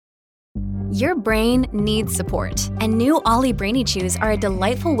Your brain needs support, and new Ollie Brainy Chews are a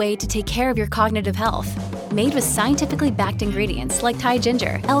delightful way to take care of your cognitive health. Made with scientifically backed ingredients like Thai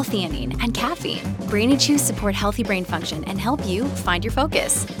ginger, L-theanine, and caffeine, Brainy Chews support healthy brain function and help you find your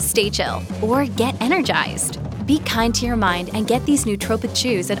focus, stay chill, or get energized. Be kind to your mind and get these nootropic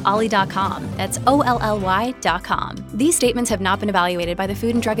chews at ollie.com. That's OLLY.com. These statements have not been evaluated by the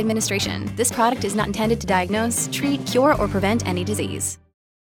Food and Drug Administration. This product is not intended to diagnose, treat, cure, or prevent any disease.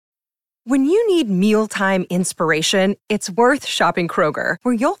 When you need mealtime inspiration, it's worth shopping Kroger,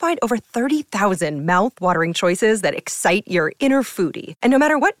 where you'll find over 30,000 mouth-watering choices that excite your inner foodie. And no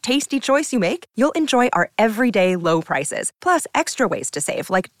matter what tasty choice you make, you'll enjoy our everyday low prices, plus extra ways to save,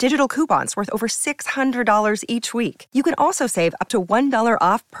 like digital coupons worth over $600 each week. You can also save up to $1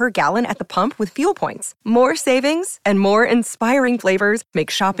 off per gallon at the pump with fuel points. More savings and more inspiring flavors make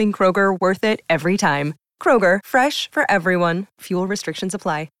shopping Kroger worth it every time. Kroger, fresh for everyone. Fuel restrictions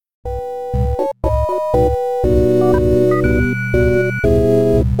apply.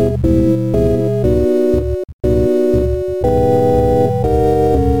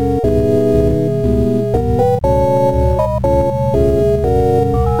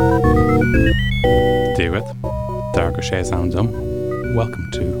 David, Darga Sé Soundsum. Welcome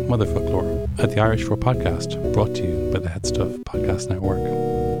to Mother Folklore at the Irish for Podcast, brought to you by the Head Stuff Podcast Network.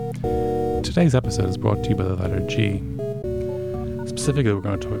 Today's episode is brought to you by the letter G. Specifically, we're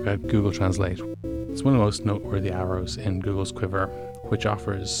going to talk about Google Translate. It's one of the most noteworthy arrows in Google's quiver, which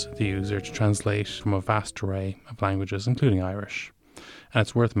offers the user to translate from a vast array of languages, including Irish. And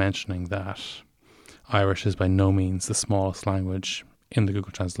it's worth mentioning that Irish is by no means the smallest language in the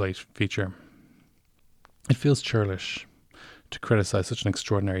Google Translate feature. It feels churlish to criticize such an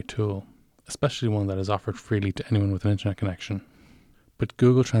extraordinary tool, especially one that is offered freely to anyone with an internet connection. But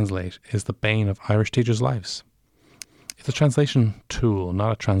Google Translate is the bane of Irish teachers' lives. It's a translation tool,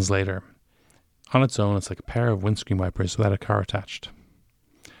 not a translator. On its own, it's like a pair of windscreen wipers without a car attached.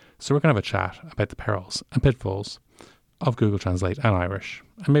 So we're going to have a chat about the perils and pitfalls of Google Translate and Irish,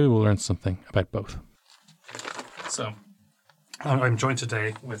 and maybe we'll learn something about both. So, I'm joined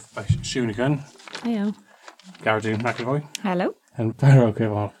today by Siún Gunn. Hello. Gardaí McAvoy. Hello. And Barrow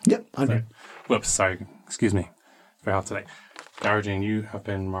Kevon. Yep, I'm here. Whoops, sorry. Excuse me. It's very hot today. Gardaí, you have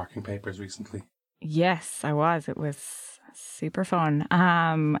been marking papers recently. Yes, I was. It was super fun.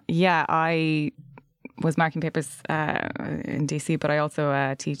 I was marking papers in DC, but I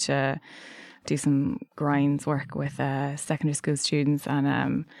also do some grinds work with secondary school students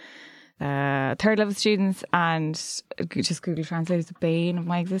and third level students, and just Google Translate is the bane of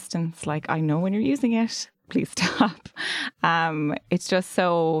my existence. Like, I know when you're using it, please stop. It's just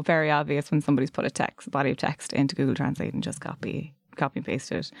so very obvious when somebody's put a body of text into Google Translate and just copy and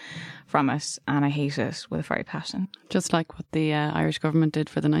paste it from it, and I hate it with a fiery passion. Just like what the Irish government did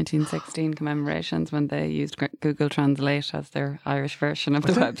for the 1916 commemorations when they used Google Translate as their Irish version of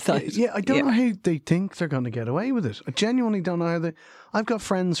the website. Yeah, I don't know how they think they're going to get away with it. I genuinely don't know how I've got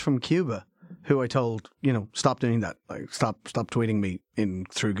friends from Cuba who I told, stop doing that. Like, stop tweeting me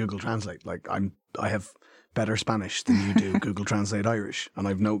through Google Translate. Like, I have better Spanish than you do Google Translate Irish, and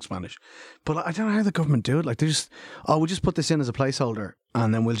I've no Spanish. But I don't know how the government do it. Like, we'll just put this in as a placeholder,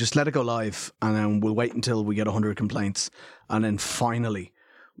 and then we'll just let it go live, and then we'll wait until we get 100 complaints, and then finally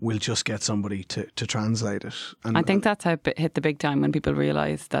we'll just get somebody to translate it. And I think that's how it hit the big time, when people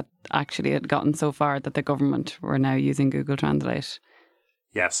realised that actually it had gotten so far that the government were now using Google Translate.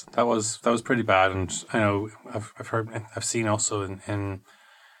 Yes, that was pretty bad, and I know I've seen also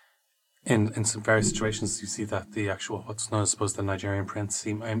in some various situations, you see that the actual, what's known as, I suppose, the Nigerian prince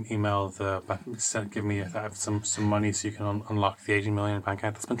email give me some money so you can unlock the 80 million bank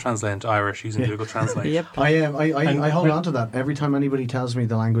account. That's been translated into Irish using Google Translate. Yep. I hold on to that. Every time anybody tells me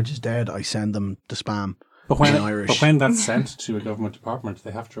the language is dead, I send them the spam in Irish. But when that's sent to a government department,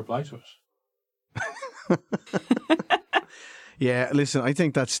 they have to reply to it. Yeah, listen, I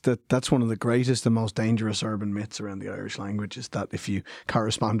think that's one of the greatest and most dangerous urban myths around the Irish language, is that if you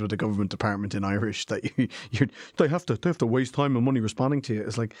correspond with a government department in Irish, that they have to waste time and money responding to you.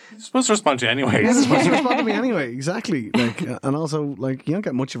 It's like, you're supposed to respond to you anyway. Yeah, they're supposed to respond to me anyway, exactly. Like, and also, like, you don't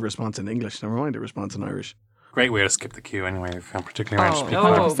get much of a response in English. Never mind a response in Irish. Great way to skip the queue anyway, particularly Irish people.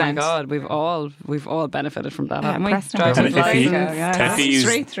 Oh my God, we've all benefited from that, haven't we?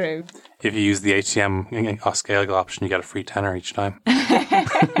 Straight through. If you use the HTM Oscailga option, you get a free tenner each time.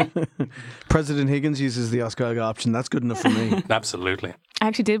 President Higgins uses the Oscailga option. That's good enough for me. Absolutely. I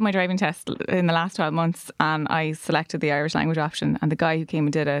actually did my driving test in the last 12 months, and I selected the Irish language option, and the guy who came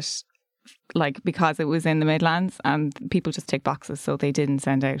and did it like, because it was in the Midlands and people just tick boxes, so they didn't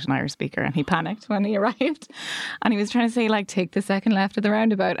send out an Irish speaker, and he panicked when he arrived, and he was trying to say, like, take the second left of the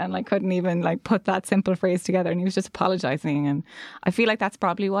roundabout, and like couldn't even like put that simple phrase together, and he was just apologising. And I feel like that's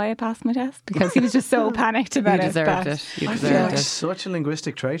probably why I passed my test, because he was just so panicked about You it. deserved it. You I feel deserved like it. such a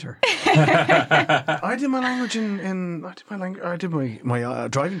linguistic traitor. I did my language I did my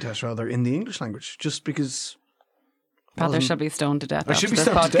driving test rather in the English language, just because Father shall be stoned to death. I should after be this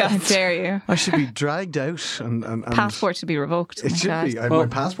stoned to podcast. How dare you? I should be dragged out and Passport should be revoked. It should be. Well, My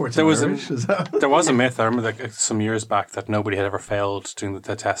passport's there was Irish. there was a myth. I remember like some years back that nobody had ever failed doing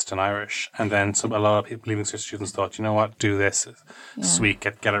the test in Irish, and then a lot of people, leaving cert students, thought, you know what, do this, sweet,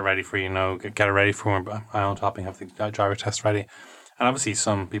 get it ready for get it ready for my own topping, have the driver test ready. And obviously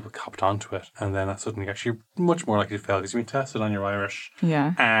some people copped onto it, and then suddenly actually you're much more likely to fail because you've been tested on your Irish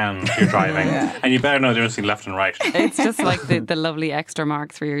and you're driving. And you better know the difference between left and right. It's just like the lovely extra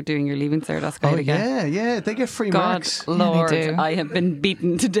marks where you're doing your leaving cert. That's great again. yeah, they get free God, marks. Lord, do. I have been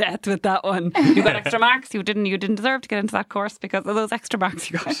beaten to death with that one. You got extra marks. You didn't deserve to get into that course because of those extra marks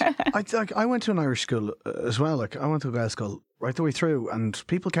you got. I went to an Irish school as well. Like, I went to a girls' school right the way through, and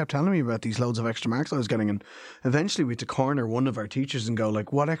people kept telling me about these loads of extra marks I was getting, and eventually we had to corner one of our teachers and go,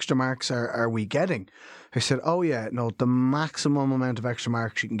 like, what extra marks are we getting? I said, oh yeah, no, the maximum amount of extra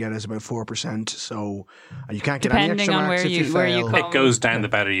marks you can get is about 4%, so you can't get any Depending extra on marks where if you where you fail. come. It goes down the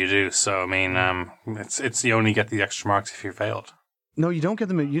better you do. So I mean, it's you only get the extra marks if you failed. No, you don't get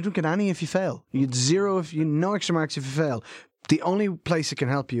them. You don't get any if you fail. You get zero if you no extra marks if you fail. The only place it can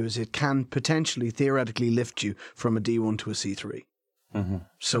help you is it can potentially, theoretically, lift you from a D1 to a C3. Mm-hmm.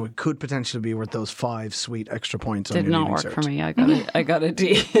 So it could potentially be worth those 5 sweet extra points. Did on your not leaving work cert. for me. I got a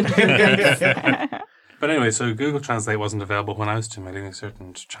D. But anyway, so Google Translate wasn't available when I was doing my leaving cert,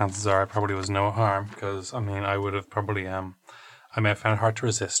 and chances are I probably was no harm because I mean I would have probably I may have found it hard to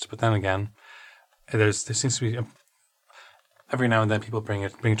resist. But then again, there seems to be every now and then people bring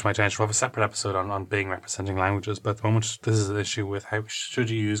it to my attention. We'll have a separate episode on Bing representing languages, but at the moment this is an issue with how should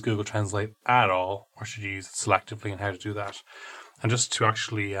you use Google Translate at all, or should you use it selectively, and how to do that. And just to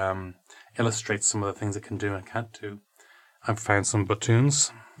actually illustrate some of the things it can do and can't do, I've found some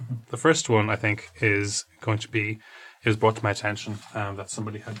buttoons. The first one, I think, is going to be, it was brought to my attention that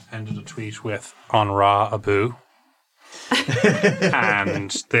somebody had ended a tweet with "On Ra Abu."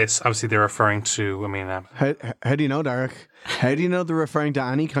 And this, obviously, they're referring to, I mean... How do you know, Derek? How do you know they're referring to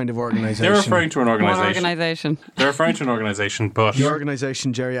any kind of organisation? they're referring to an One organisation. organisation. They're referring to an organisation, but... The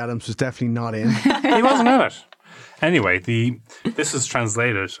organisation Jerry Adams was definitely not in. he wasn't in it. Anyway, this is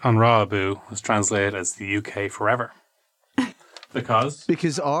translated, "On Ra Abu" was translated as the UK forever. Because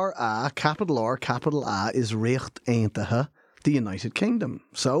Capital R, capital A is Recht Eintige, the United Kingdom.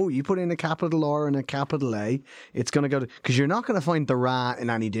 So you put in a capital R and a capital A, it's going to go to... Because you're not going to find the Ra in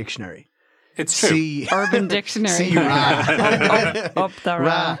any dictionary. it's true. See, Urban Dictionary. See Ra. Up the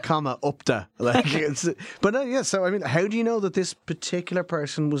Ra, comma, upda. Like, yeah, so I mean, how do you know that this particular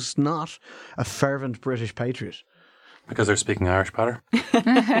person was not a fervent British patriot? Because they're speaking Irish better.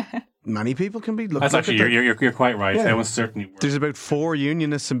 Many people can be... That's actually, you're quite right. Yeah. They almost certainly were. There's about 4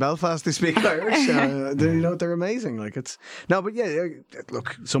 unionists in Belfast who speak Irish. They're amazing. Like, it's... No, but yeah,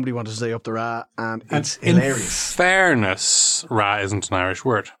 look, somebody wanted to say up the Ra, and it's hilarious. Fairness, Ra isn't an Irish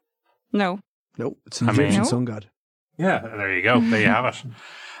word. No. No, it's an Egyptian No. sun god. Yeah, there you go. There you have it.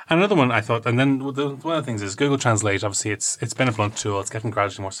 Another one I thought, and then one of the things is Google Translate. Obviously, it's been a blunt tool. It's getting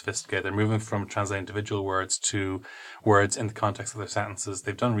gradually more sophisticated. They're moving from translating individual words to words in the context of their sentences.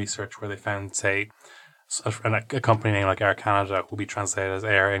 They've done research where they found, say, a company name like Air Canada will be translated as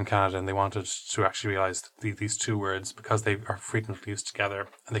Air in Canada, and they wanted to actually realize that these two words, because they are frequently used together,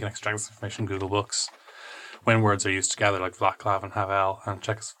 and they can extract this information in Google Books. When words are used together, like Václav and Havel and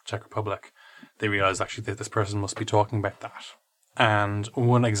Czech Republic, they realize actually that this person must be talking about that. And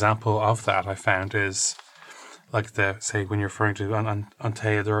one example of that I found is like when you're referring to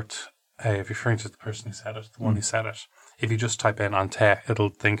Ante Dirt, if you're referring to the person who said it, the one who said it, if you just type in Ante, it'll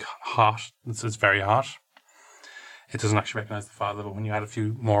think hot. It's very hot. It doesn't actually recognize the file, but when you add a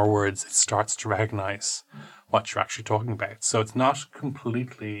few more words, it starts to recognize what you're actually talking about. So it's not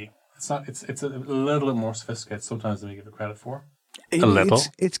completely, it's a little bit more sophisticated sometimes than we give it credit for. A little.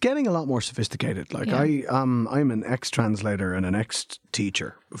 It's getting a lot more sophisticated. Like I'm an ex-translator and an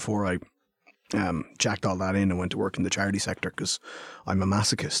ex-teacher before I jacked all that in and went to work in the charity sector because I'm a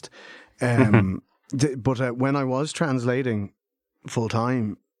masochist. But when I was translating full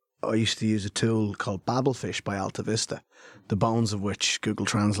time, I used to use a tool called Babelfish by AltaVista, the bones of which Google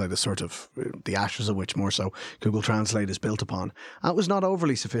Translate is sort of, the ashes of which more so, Google Translate is built upon. That was not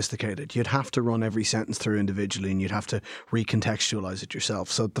overly sophisticated. You'd have to run every sentence through individually and you'd have to recontextualize it yourself.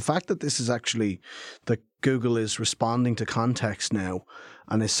 So the fact that this is actually, that Google is responding to context now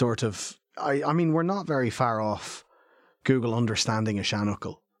and is sort of, I mean, we're not very far off Google understanding a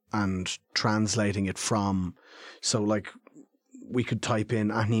seanchal and translating it from, so like, we could type in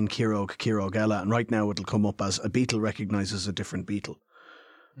Anín Cirog Cirogella, and right now it'll come up as a beetle recognises a different beetle.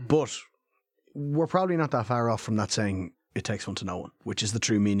 But we're probably not that far off from that saying it takes one to know one, which is the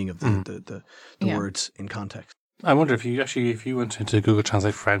true meaning of the words in context. I wonder if you went into Google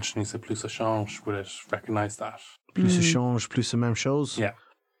Translate French and you said plus ça change, would it recognise that? Plus ça change, plus la même chose. Yeah.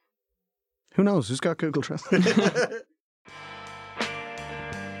 Who knows? Who's got Google Translate?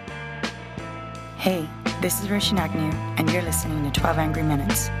 Hey, this is Rishin Agnew, and you're listening to 12 Angry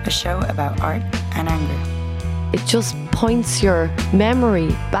Minutes, a show about art and anger. It just points your memory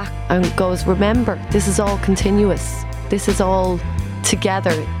back and goes, remember, this is all continuous. This is all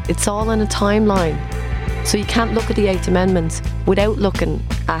together. It's all in a timeline. So you can't look at the Eighth Amendment without looking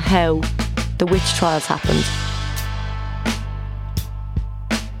at how the witch trials happened.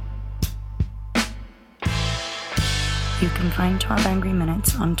 You can find 12 Angry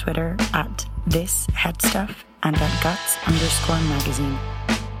Minutes on Twitter at @ThisHeadStuff and at Guts_magazine.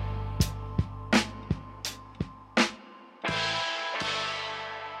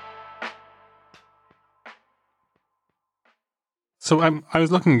 So I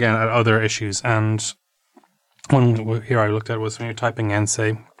was looking again at other issues, and one here I looked at was when you're typing in,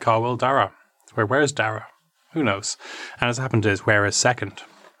 say, Caldwell Dara. Where's Dara? Who knows? And as happened is, where is second?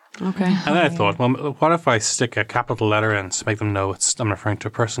 Okay. And then I thought, well, what if I stick a capital letter in to make them know I'm referring to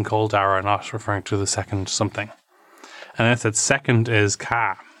a person called Dara, not referring to the second something? And then I said second is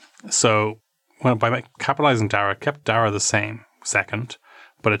Ka. So by capitalizing Dara, it kept Dara the same, second,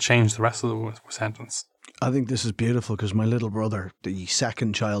 but it changed the rest of the sentence. I think this is beautiful because my little brother, the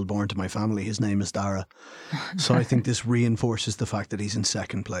second child born to my family, his name is Dara. So I think this reinforces the fact that he's in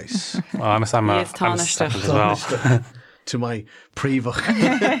second place. Well, I'm a second as well. To my pre-book. So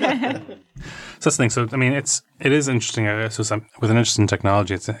that's the thing. So I mean, it is interesting. So with an interest in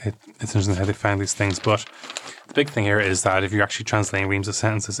technology, it's interesting how they found these things. But the big thing here is that if you're actually translating reams of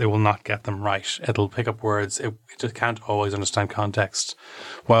sentences, it will not get them right. It'll pick up words. It just can't always understand context.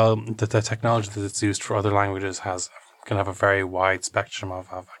 While the technology that it's used for other languages can have a very wide spectrum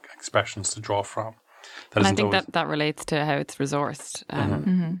of expressions to draw from. And I think that relates to how it's resourced.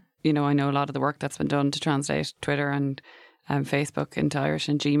 You know, I know a lot of the work that's been done to translate Twitter and Facebook into Irish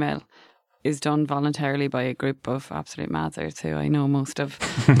and Gmail is done voluntarily by a group of absolute mathers who I know most of.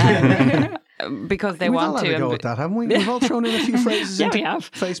 Because they want to. We've all had a go at that, haven't we? We've all thrown in a few phrases into we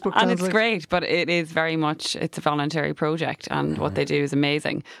have. Facebook and Translate. It's great, but it is very much, it's a voluntary project and what they do is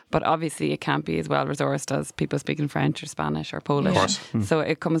amazing. But obviously it can't be as well resourced as people speaking French or Spanish or Polish. Of course. So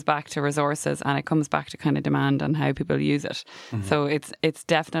it comes back to resources and it comes back to kind of demand on how people use it. So it's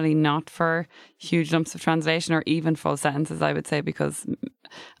definitely not for huge lumps of translation or even full sentences, I would say, because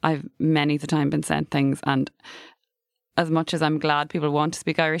I've many the time been sent things and as much as I'm glad people want to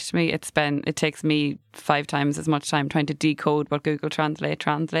speak Irish to me, it takes me 5 times as much time trying to decode what Google Translate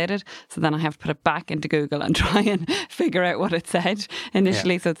translated. So then I have to put it back into Google and try and figure out what it said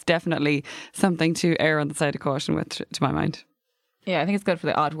initially. Yeah. So it's definitely something to err on the side of caution with, to my mind. Yeah, I think it's good for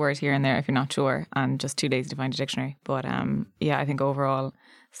the odd word here and there if you're not sure and just too lazy to find a dictionary. But yeah, I think overall...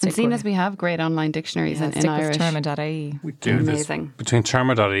 And seeing as we have great online dictionaries in Irish. Terma.ie. We do. Amazing. Between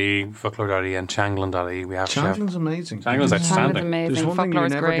Terma.ie, Folklore.ie and Changlan.ie, we have... Changlan's amazing. Changlan's outstanding. Amazing. There's one thing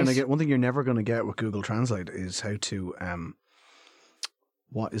you're never going to get with Google Translate is how to...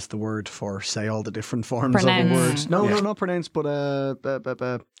 what is the word for, say, all the different forms of a word? No, not pronounce, but...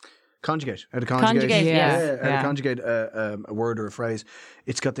 Conjugate. How to conjugate. How to conjugate a word or a phrase.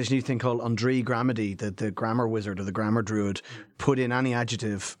 It's got this new thing called André Gramedy, the grammar wizard or the grammar druid. Put in any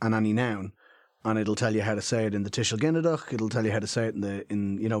adjective and any noun, and it'll tell you how to say it in the Tishel Ginneduch. It'll tell you how to say it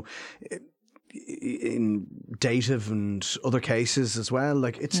in dative and other cases as well.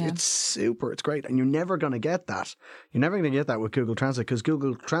 Like it's super. It's great, and you're never going to get that. You're never going to get that with Google Translate because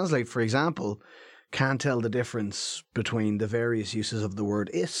Google Translate, for example, can't tell the difference between the various uses of the word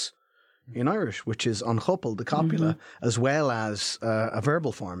is in Irish, which is an chopel, the copula, as well as a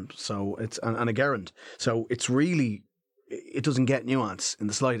verbal form. So it's and a gerund. So it's really, it doesn't get nuance in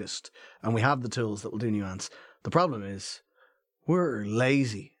the slightest. And we have the tools that will do nuance. The problem is we're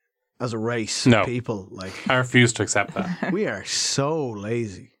lazy as a race. No. People. Like I refuse to accept that. We are so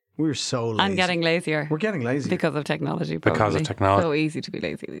lazy. We're so lazy. And getting lazier. We're getting lazy. Because of technology, probably. Because of technology. So easy to be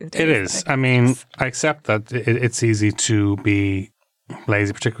lazy these days. It is. I mean, I accept that it's easy to be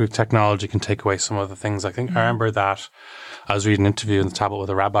lazy, particularly technology can take away some of the things. I think I remember that I was reading an interview in the tablet with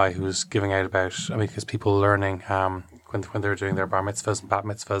a rabbi who was giving out about, because people learning when they were doing their bar mitzvahs and bat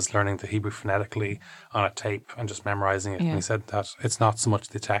mitzvahs, learning the Hebrew phonetically on a tape and just memorizing it. Yeah. And he said that it's not so much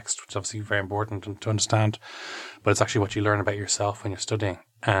the text, which is obviously very important to understand, but it's actually what you learn about yourself when you're studying.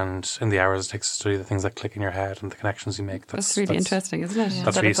 And in the hours it takes to study, the things that click in your head and the connections you make. That's really interesting, isn't it? Yeah.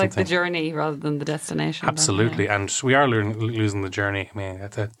 That's that really it's like something. The journey rather than the destination. Absolutely. And we are losing the journey. I mean,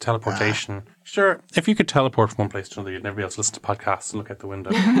 the teleportation. Sure, if you could teleport from one place to another, you'd never be able to listen to podcasts and look out the window.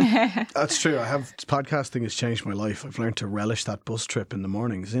 That's true. Podcasting has changed my life. I've learned to relish that bus trip in the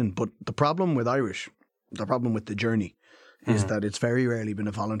mornings in. But the problem with Irish, the problem with the journey, is that it's very rarely been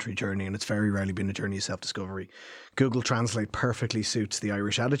a voluntary journey, and it's very rarely been a journey of self-discovery. Google Translate perfectly suits the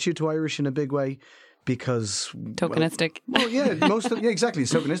Irish attitude to Irish in a big way because... Tokenistic. Well, yeah, exactly.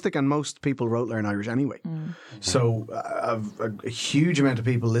 It's tokenistic, and most people rote learn Irish anyway. So a huge amount of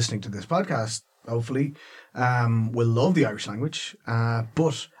people listening to this podcast, hopefully, will love the Irish language.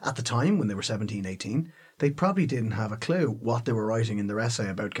 But at the time, when they were 17, 18... they probably didn't have a clue what they were writing in their essay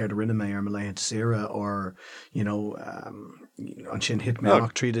about Cerdarinname or Malayan Tasira or, an sin hit me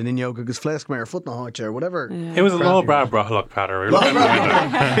off treated in yoga because flesk or foot or whatever. Yeah. It was a low bra brachloch patter. When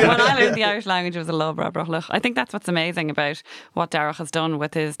I learned the Irish language, it was a low bra brachloch. I think that's what's amazing about what Darach has done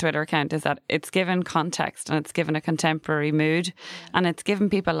with his Twitter account is that it's given context and it's given a contemporary mood and it's given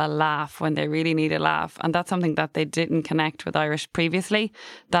people a laugh when they really need a laugh. And that's something that they didn't connect with Irish previously.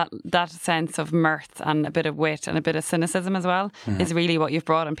 That sense of mirth and a bit of wit and a bit of cynicism as well is really what you've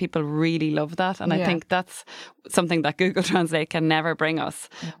brought, and people really love that. And I think that's something that Google Translate can never bring us,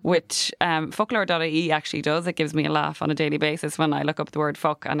 which folklore.ie actually does. It gives me a laugh on a daily basis when I look up the word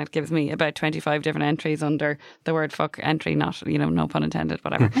fuck, and it gives me about 25 different entries under the word fuck entry, not, no pun intended,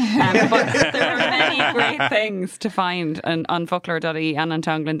 whatever. But there are many great things to find on folklore.ie and on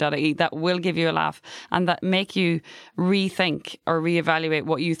tonglen.ie that will give you a laugh and that make you rethink or reevaluate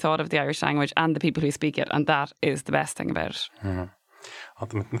what you thought of the Irish language and the people who speak it, and that is the best thing about it.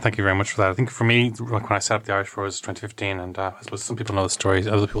 Thank you very much for that. I think for me, when I set up the Irish for was 2015, and I suppose some people know the story,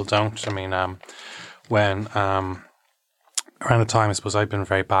 other people don't. I mean, when around the time, I suppose I'd been a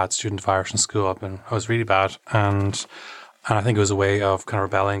very bad student of Irish in school. I was really bad, and I think it was a way of kind of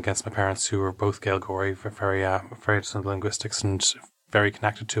rebelling against my parents, who were both Gaeilgeoirí, very interested in linguistics and very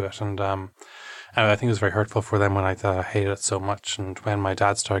connected to it, and I think it was very hurtful for them when I hated it so much. And when my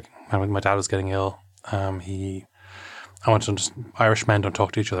dad was getting ill, I wanted to understand, Irish men don't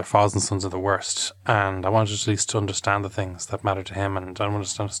talk to each other. Fathers and sons are the worst. And I wanted at least to understand the things that matter to him. And I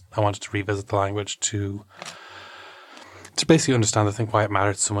wanted to revisit the language to basically understand why it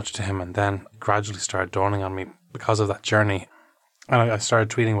mattered so much to him. And then gradually started dawning on me because of that journey. And I started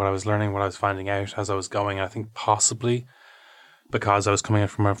tweeting what I was learning, what I was finding out as I was going. And I think possibly because I was coming in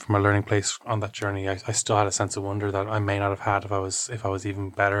from a learning place on that journey, I still had a sense of wonder that I may not have had if I was even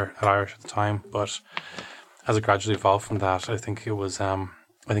better at Irish at the time. But as it gradually evolved from that, I think it was,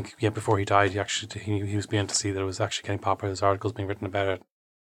 before he died, he was beginning to see that it was actually getting popular. There's articles being written about it.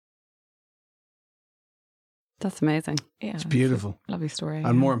 That's amazing. Yeah, it's beautiful. Lovely story.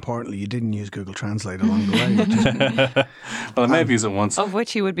 And more importantly, you didn't use Google Translate along the way. Well, I may have used it once. Of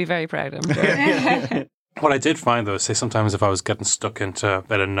which he would be very proud, I'm sure. What I did find, though, is sometimes if I was getting stuck into a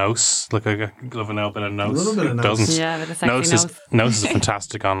bit of Nose, like I love a bit of Nose. A little bit of Nose. Yeah, a bit of sexy Nose is a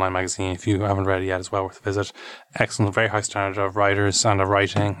fantastic online magazine. If you haven't read it yet, it's well worth a visit. Excellent, very high standard of writers and of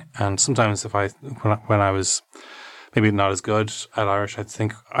writing. And sometimes when I was maybe not as good at Irish, I'd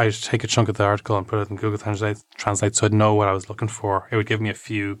take a chunk of the article and put it in Google Translate so I'd know what I was looking for. It would give me a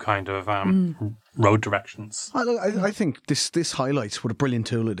few kind of road directions. I think this highlights what a brilliant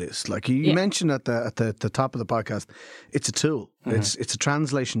tool it is. Like you mentioned at the top of the podcast, it's a tool. It's a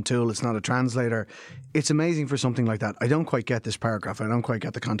translation tool. It's not a translator. It's amazing for something like that. I don't quite get this paragraph. I don't quite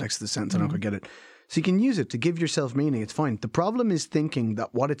get the context of the sentence. I don't quite get it. So you can use it to give yourself meaning. It's fine. The problem is thinking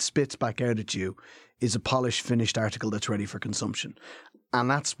that what it spits back out at you is a polished, finished article that's ready for consumption. And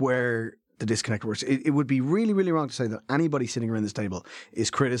that's where the disconnect works. It would be really, really wrong to say that anybody sitting around this table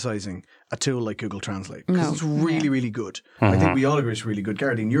is criticising a tool like Google Translate. Because it's really, really good. I think we all agree it's really good.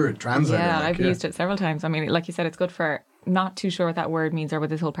 Geraldine, you're a translator. Yeah, I've used it several times. I mean, like you said, it's good for not too sure what that word means or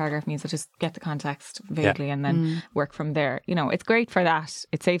what this whole paragraph means. So just get the context vaguely and then work from there. It's great for that.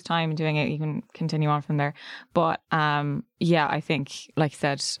 It saves time in doing it. You can continue on from there. But I think, like you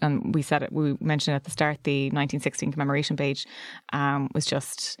said, and we mentioned at the start, the 1916 commemoration page was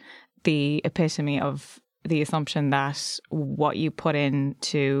just the epitome of the assumption that what you put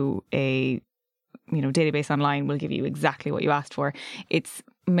into a database online will give you exactly what you asked for. It's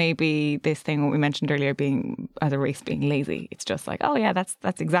maybe this thing what we mentioned earlier, being as a race being lazy. It's just like, oh yeah, that's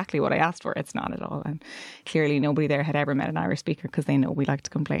exactly what I asked for. It's not at all. And clearly nobody there had ever met an Irish speaker because they know we like to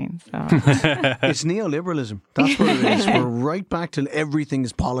complain. So it's neoliberalism. That's what it is. We're right back to everything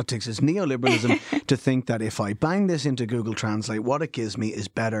is politics. It's neoliberalism to think that if I bang this into Google Translate, what it gives me is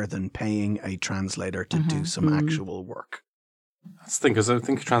better than paying a translator to do some actual work. That's the thing, because I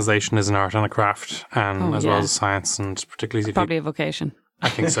think translation is an art and a craft, and as well as a science, and particularly if probably a vocation. I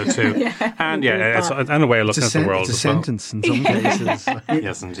think so too. And it's a way of looking at the world. It's a sentence in some cases.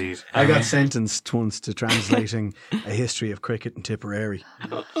 Yes, indeed. I got sentenced once to translating a history of cricket in Tipperary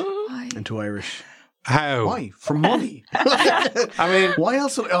into Irish. How? Why? For money. I mean, why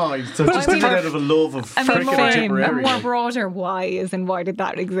else? So just did it out of a love of cricket in Tipperary. More broader, why is and why did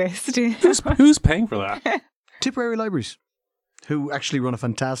that exist? Who's paying for that? Tipperary Libraries, who actually run a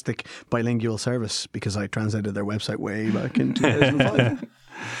fantastic bilingual service, because I translated their website way back in 2005.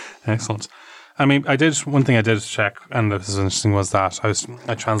 Excellent. I mean, one thing I did check, and this is interesting, was that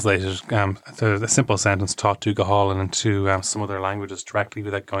I translated the simple sentence "taught to Gahálan" into some other languages directly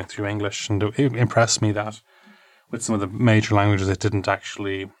without going through English, and it impressed me that with some of the major languages it didn't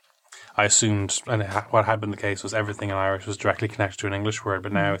actually. I assumed, and what had been the case was everything in Irish was directly connected to an English word,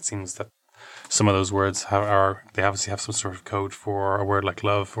 but now it seems that some of those words they obviously have some sort of code for a word like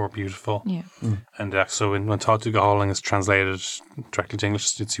love or beautiful. Yeah. And so when "taught to Gahálan" is translated directly to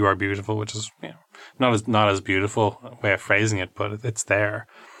English, it's "you are beautiful," which is not as beautiful way of phrasing it, but it's there.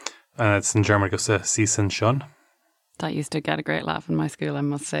 And it's in German, it goes to "Sie sind schön." That used to get a great laugh in my school, I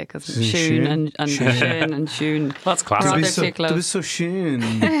must say, because schön and schön and schön. That's classic. Du bist so schön.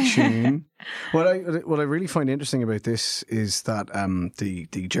 Schön. What I really find interesting about this is that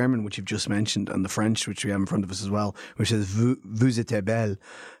the German, which you've just mentioned, and the French, which we have in front of us as well, which is "vous êtes belle."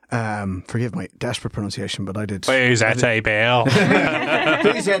 Forgive my desperate pronunciation, but I did. Vous êtes belle.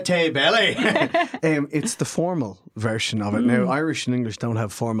 Vous êtes belle. It's the formal version of it. Now, Irish and English don't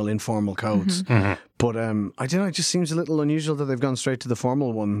have formal, informal codes. But I don't know, it just seems a little unusual that they've gone straight to the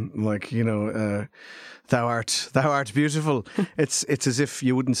formal one. Like, thou art beautiful. It's as if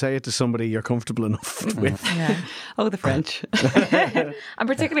you wouldn't say it to somebody you're comfortable enough with. Yeah. Oh, the French. And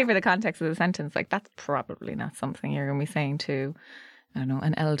particularly for the context of the sentence, like that's probably not something you're going to be saying to, I don't know,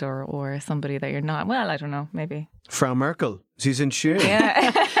 an elder or somebody that you're not. Well, I don't know, maybe. Frau Merkel, sie sind schön.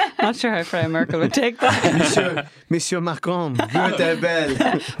 Yeah. Not sure how Frau Merkel would take that. Monsieur Macron, vous êtes belle.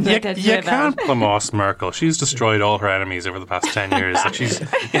 You can't promote Merkel. She's destroyed all her enemies over the past 10 years. Like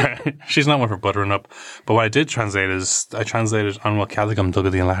she's not one for buttering up. But what I did translate is, I translated "Annual Caligum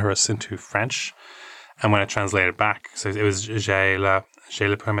Dugad and Laharis" into French. And when I translated back, so it was "J'ai la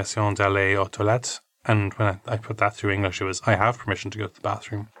permission d'aller aux toilettes." And when I put that through English, it was "I have permission to go to the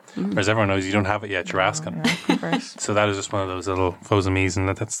bathroom." Whereas everyone knows you don't have it yet, you're asking. So that is just one of those little faux amis, and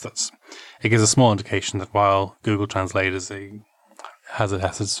that's it gives a small indication that while Google Translate has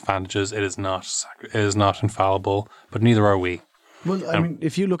its advantages, it is not infallible, but neither are we. Well, I mean,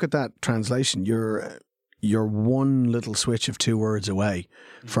 if you look at that translation, you're one little switch of 2 words away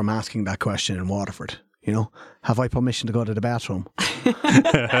from asking that question in Waterford. Have I permission to go to the bathroom?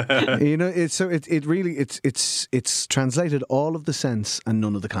 It's translated all of the sense and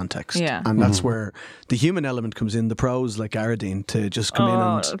none of the context. Yeah. And that's where the human element comes in, the pros like Aradine to just come in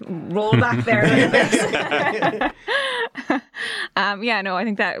and roll back there. I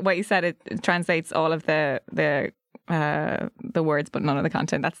think that what you said, it translates all of the words but none of the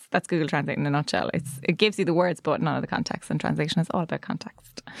content. That's Google Translate in a nutshell. It gives you the words but none of the context, and translation is all about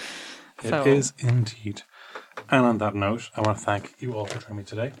context. It is indeed. And on that note, I want to thank you all for joining me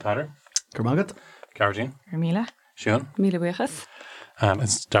today. Peter. Kermagat. Garjin. Ramila. Sian. Mila Weches.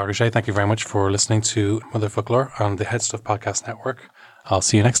 It's Darga Shay. Thank you very much for listening to Mother Folklore on the Head Stuff Podcast Network. I'll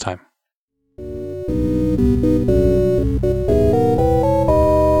see you next time.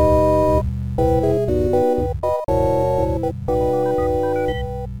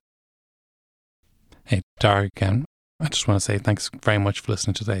 Hey, Darga again. I just want to say thanks very much for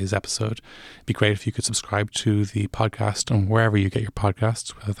listening to today's episode. It'd be great if you could subscribe to the podcast on wherever you get your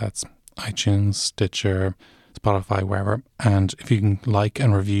podcasts, whether that's iTunes, Stitcher, Spotify, wherever. And if you can like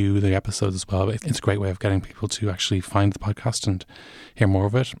and review the episodes as well, it's a great way of getting people to actually find the podcast and hear more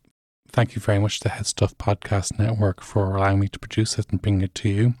of it. Thank you very much to the Head Stuff Podcast Network for allowing me to produce it and bring it to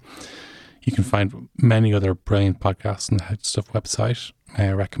you. You can find many other brilliant podcasts on the Head Stuff website.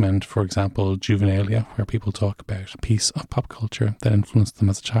 I recommend, for example, Juvenalia, where people talk about a piece of pop culture that influenced them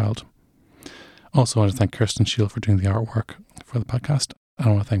as a child. Also, I want to thank Kirsten Shield for doing the artwork for the podcast. I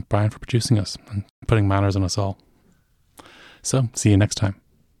want to thank Brian for producing us and putting manners on us all. So, see you next time.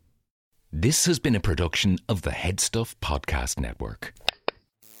 This has been a production of the Headstuff Podcast Network.